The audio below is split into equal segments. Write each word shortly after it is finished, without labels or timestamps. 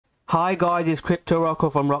Hi guys, it's Crypto Rocko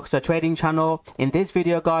from Rockstar Trading Channel. In this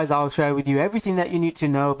video guys, I'll share with you everything that you need to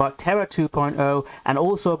know about Terra 2.0 and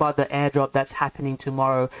also about the airdrop that's happening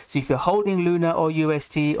tomorrow. So if you're holding Luna or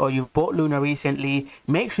UST or you've bought Luna recently,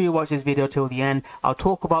 make sure you watch this video till the end. I'll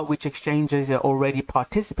talk about which exchanges are already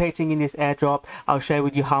participating in this airdrop. I'll share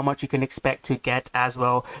with you how much you can expect to get as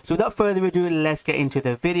well. So without further ado, let's get into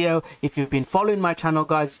the video. If you've been following my channel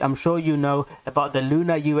guys, I'm sure you know about the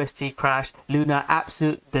Luna UST crash. Luna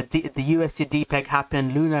the USD DPEG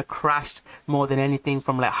happened. Luna crashed more than anything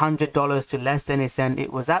from like $100 to less than a cent.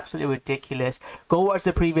 It was absolutely ridiculous. Go watch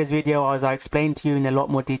the previous video as I explained to you in a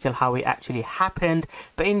lot more detail how it actually happened.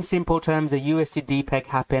 But in simple terms, the USD DPEG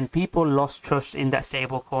happened. People lost trust in that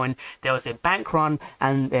stable coin. There was a bank run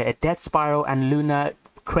and a death spiral, and Luna,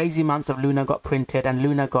 crazy amounts of Luna got printed and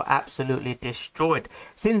Luna got absolutely destroyed.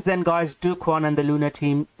 Since then guys, Do Kwon and the Luna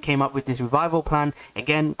team came up with this revival plan.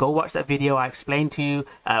 Again, go watch that video. I explained to you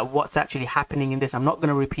what's actually happening in this. I'm not going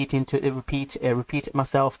to repeat it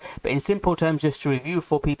myself, but in simple terms, just to review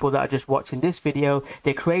for people that are just watching this video,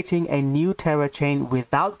 they're creating a new Terra chain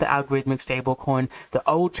without the algorithmic stablecoin. The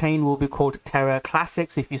old chain will be called Terra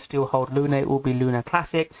Classic. So if you still hold Luna, it will be Luna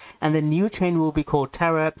Classic, and the new chain will be called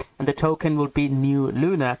Terra, and the token will be New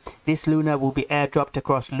Luna. This Luna will be airdropped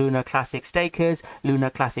across Luna Classic stakers,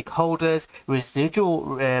 Luna Classic holders,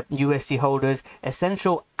 residual USD holders,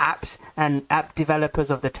 essential apps and app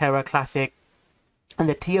developers of the Terra Classic. And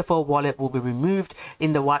the TFO wallet will be removed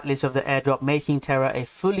in the whitelist of the airdrop, making Terra a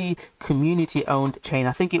fully community-owned chain.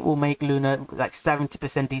 I think it will make Luna like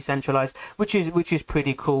 70% decentralized, which is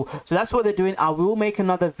pretty cool. So that's what they're doing. I will make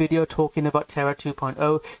another video talking about Terra 2.0.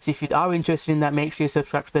 So if you are interested in that, make sure you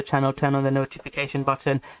subscribe to the channel, turn on the notification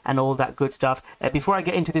button, and all that good stuff. Before I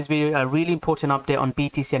get into this video, a really important update on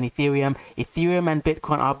BTC and Ethereum. Ethereum and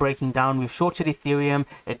Bitcoin are breaking down. We've shorted Ethereum.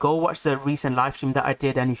 Go watch the recent live stream that I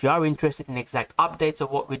did, and if you are interested in exact updates of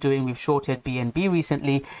what we're doing, we've shorted BNB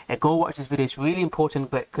recently. Go watch this video. It's really important,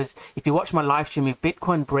 because if you watch my live stream, if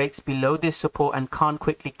Bitcoin breaks below this support and can't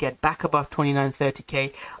quickly get back above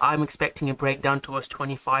 29-30k, I'm expecting a breakdown towards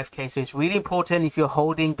 25k. So it's really important if you're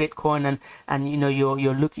holding Bitcoin and you know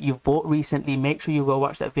you've bought recently, make sure you go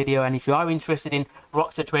watch that video. And if you are interested in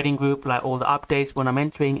Rockstar Trading Group, like all the updates when I'm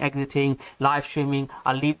entering, exiting, live streaming,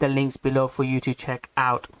 I'll leave the links below for you to check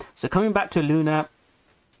out. So coming back to Luna.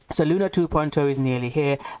 So Luna 2.0 is nearly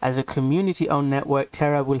here. As a community-owned network,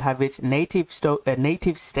 Terra will have its native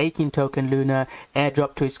staking token Luna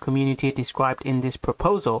airdrop to its community described in this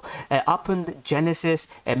proposal. Up in the Genesis,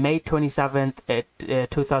 May 27th,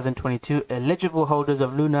 2022, eligible holders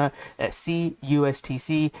of Luna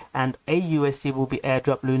CUSTC and AUST will be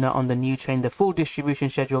airdrop Luna on the new chain. The full distribution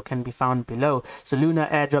schedule can be found below. So Luna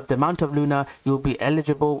airdrop, the amount of Luna you'll be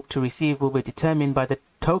eligible to receive will be determined by the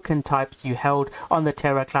token types you held on the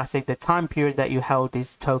Terra Classic, the time period that you held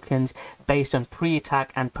these tokens based on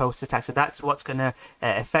pre-attack and post-attack. So that's what's going to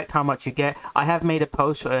affect how much you get. I have made a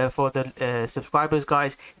post for the subscribers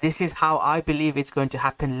guys. This is how I believe it's going to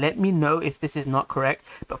happen. Let me know if this is not correct,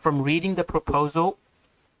 but from reading the proposal,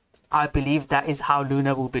 I believe that is how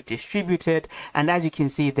Luna will be distributed. And as you can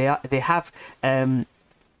see, they have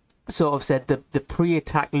sort of said the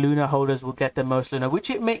pre-attack Luna holders will get the most Luna, which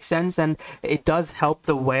it makes sense, and it does help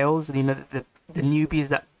the whales. You know, the newbies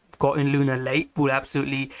that got in Luna late will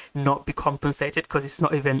absolutely not be compensated because it's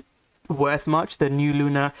not even worth much. The new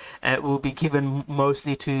Luna will be given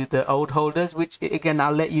mostly to the old holders, which again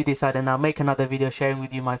I'll let you decide, and I'll make another video sharing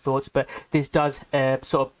with you my thoughts. But this does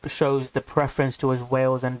sort of shows the preference towards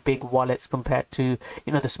whales and big wallets compared to,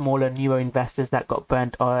 you know, the smaller newer investors that got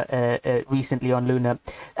burnt recently on Luna.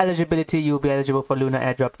 Eligibility: you'll be eligible for Luna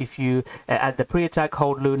airdrop if you at the pre-attack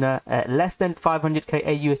hold Luna less than 500k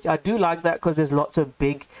AUSD. I do like that because there's lots of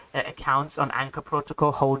big accounts on Anchor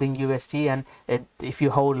Protocol holding UST, and if you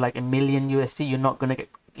hold like a million USD, you're not going to get,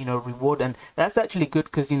 you know, reward. And that's actually good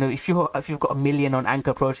because, you know, if you've got a million on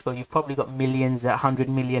Anchor Protocol, you've probably got millions, 100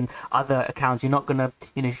 million other accounts. You're not gonna,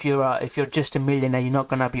 you know, if you're just a millionaire, you're not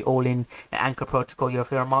gonna be all in Anchor Protocol. If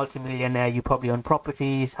you're a multi-millionaire, you probably own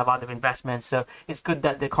properties, have other investments. So it's good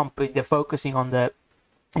that they're focusing on the,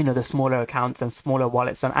 you know, the smaller accounts and smaller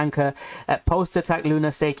wallets on Anchor. Post-attack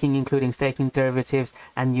Luna staking, including staking derivatives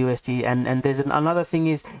and USD. And there's another thing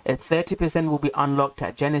is 30% will be unlocked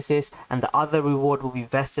at Genesis, and the other reward will be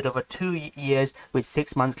vested over 2 years with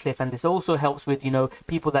 6 months cliff. And this also helps with, you know,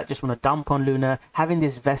 people that just want to dump on Luna. Having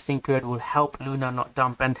this vesting period will help Luna not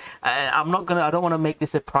dump. And I don't want to make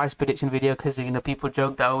this a price prediction video because, you know, people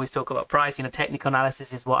joke that I always talk about price. You know, technical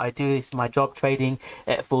analysis is what I do. It's my job, trading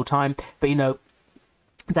full time. But, you know,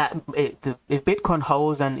 that if Bitcoin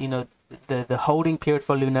holds, and you know the holding period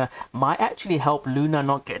for Luna might actually help Luna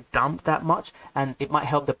not get dump that much, and it might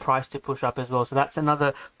help the price to push up as well. So that's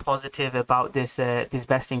another positive about this this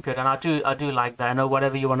vesting period, and I do like that. I know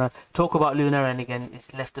whatever you want to talk about Luna, and again,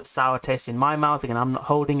 it's left a sour taste in my mouth. Again, I'm not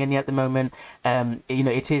holding any at the moment. You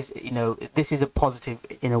know, it is, you know, this is a positive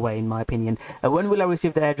in a way, in my opinion. When will I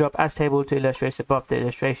receive the airdrop? As table to illustrate above the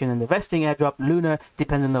illustration, and the vesting airdrop Luna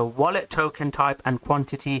depends on the wallet token type and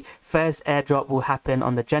quantity. First airdrop will happen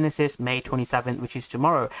on the Genesis May 27th, which is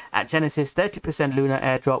tomorrow. At Genesis, 30% Luna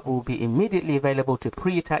airdrop will be immediately available to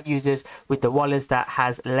pre-attack users with the wallets that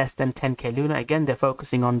has less than 10k Luna. Again, they're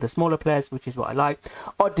focusing on the smaller players, which is what I like.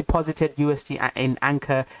 Or deposited UST in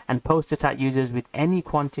Anchor and post-attack users with any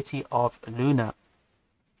quantity of Luna.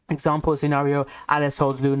 Example scenario: Alice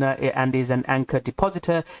holds Luna and is an Anchor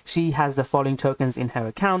depositor. She has the following tokens in her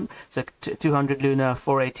account: so 200 Luna,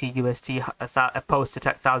 480 UST, a post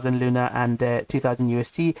attack 1000 Luna, and 2000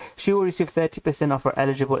 UST. She will receive 30% of her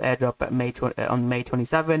eligible airdrop at on May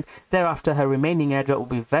 27. Thereafter, her remaining airdrop will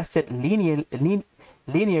be vested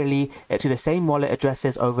linearly to the same wallet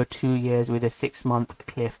addresses over 2 years with a 6-month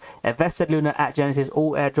cliff. Vested Luna at Genesis,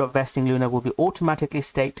 all airdrop vesting Luna will be automatically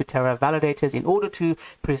staked to Terra validators in order to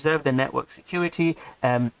preserve the network security.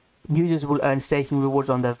 Users will earn staking rewards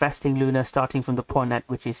on the vesting Luna starting from the point at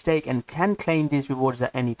which is staked and can claim these rewards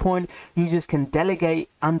at any point. Users can delegate,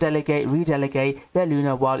 undelegate, redelegate their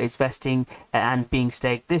Luna while it's vesting and being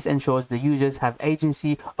staked. This ensures the users have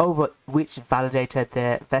agency over which validator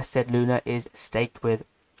their vested Luna is staked with.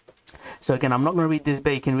 So again, I'm not going to read this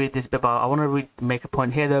bit, you can read this bit, but I want to make a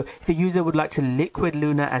point here though. If a user would like to liquid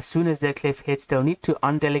Luna as soon as their cliff hits, they'll need to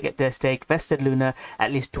undelegate their stake vested Luna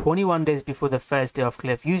at least 21 days before the first day of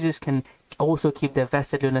cliff. Users can also keep their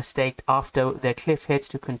vested Luna staked after their cliff hits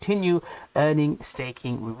to continue earning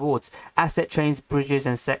staking rewards. Asset chains, bridges,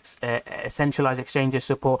 and centralized exchanges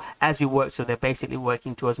support as we work, so they're basically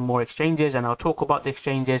working towards more exchanges, and I'll talk about the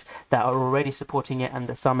exchanges that are already supporting it and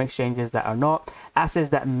the some exchanges that are not. Assets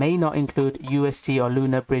that may not include UST or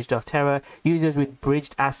Luna bridged off Terra. Users with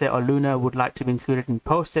bridged asset or Luna would like to be included in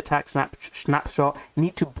post-attack snapshot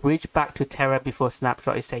need to bridge back to Terra before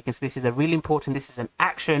snapshot is taken. So this is a really important, this is an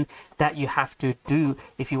action that you have to do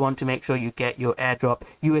if you want to make sure you get your airdrop.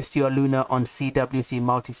 UST or Luna on CWC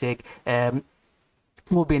multisig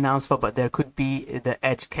will be announced for, but there could be the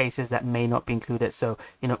edge cases that may not be included. So,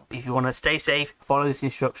 you know, if you want to stay safe, follow this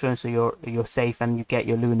instruction so you're safe and you get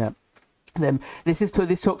your Luna. Then this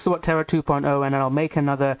talks about Terra 2.0, and I'll make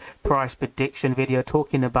another price prediction video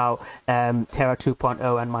talking about Terra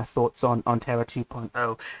 2.0 and my thoughts on Terra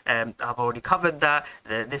 2.0. I've already covered that.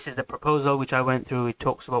 This is the proposal which I went through. It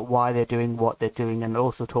talks about why they're doing what they're doing, and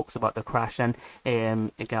also talks about the crash. And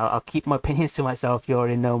again, I'll keep my opinions to myself. You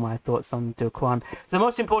already know my thoughts on Do Kwon. So the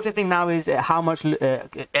most important thing now is how much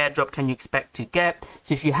airdrop can you expect to get.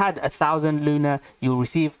 So if you had 1,000 Luna, you'll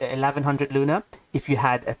receive 1,100 Luna. If you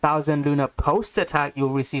had 1,000 Luna post attack, you'll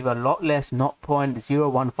receive a lot less,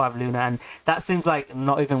 0.015 Luna, and that seems like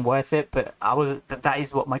not even worth it. But that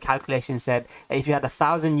is what my calculation said. If you had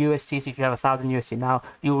 1,000 UST, so if you have 1,000 UST now,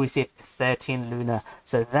 you'll receive 13 Luna.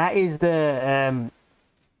 So that is the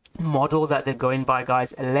model that they're going by,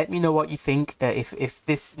 guys. Let me know what you think. If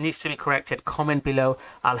this needs to be corrected, comment below.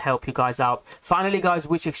 I'll help you guys out. Finally, guys,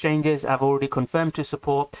 which exchanges I've already confirmed to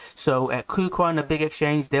support. So KuCoin, a big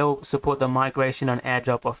exchange, they'll support the migration and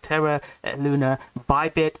airdrop of Terra Luna.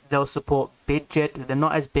 Bybit, they'll support Bitjet. They're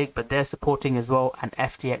not as big, but they're supporting as well, and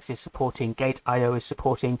FTX is supporting, Gate.io is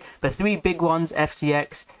supporting. The three big ones,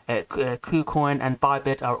 FTX, KuCoin, and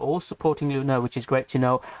Bybit, are all supporting Luna, which is great to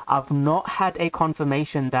know. I've not had a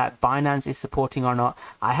confirmation that Binance is supporting or not.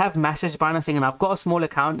 I have messaged Binance and I've got a small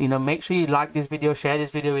account. You know, make sure you like this video, share this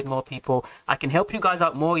video with more people. I can help you guys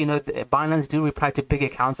out more. You know, Binance do reply to big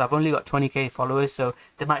accounts. I've only got 20k followers, so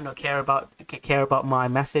they might not care about my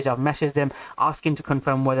message. I've messaged them asking to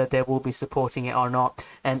confirm whether they will be supporting it or not.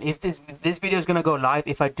 And if this video is going to go live,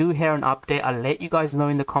 if I do hear an update, I'll let you guys know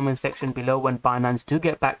in the comment section below when Binance do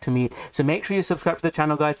get back to me. So make sure you subscribe to the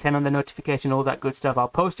channel, guys, turn on the notification, all that good stuff. I'll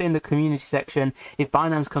post it in the community section if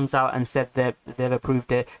Binance comes out and said that they've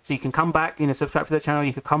approved it. So you can come back, you know, subscribe to the channel.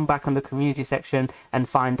 You can come back on the community section and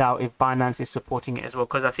find out if Binance is supporting it as well,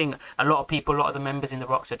 because I think a lot of people, a lot of the members in the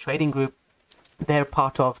Rocko trading group, they're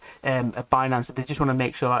part of Binance, so they just want to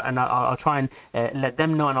make sure, and I'll try and let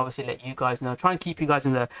them know, and obviously let you guys know. Try and keep you guys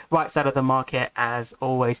in the right side of the market as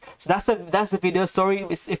always. So that's the video. Sorry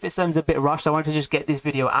if it sounds a bit rushed. I wanted to just get this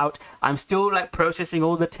video out. I'm still like processing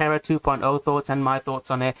all the Terra 2.0 thoughts and my thoughts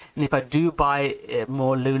on it, and if I do buy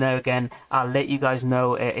more Luna again, I'll let you guys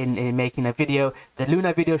know in making a video. The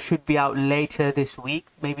Luna video should be out later this week,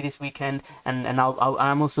 maybe this weekend, and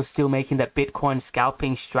I'm also still making that Bitcoin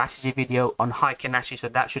scalping strategy video on high icon actually, so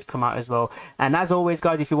that should come out as well. And as always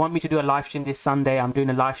guys, if you want me to do a live stream this Sunday, I'm doing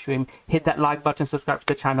a live stream. Hit that like button, subscribe to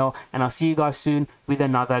the channel, and I'll see you guys soon with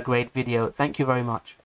another great video. Thank you very much.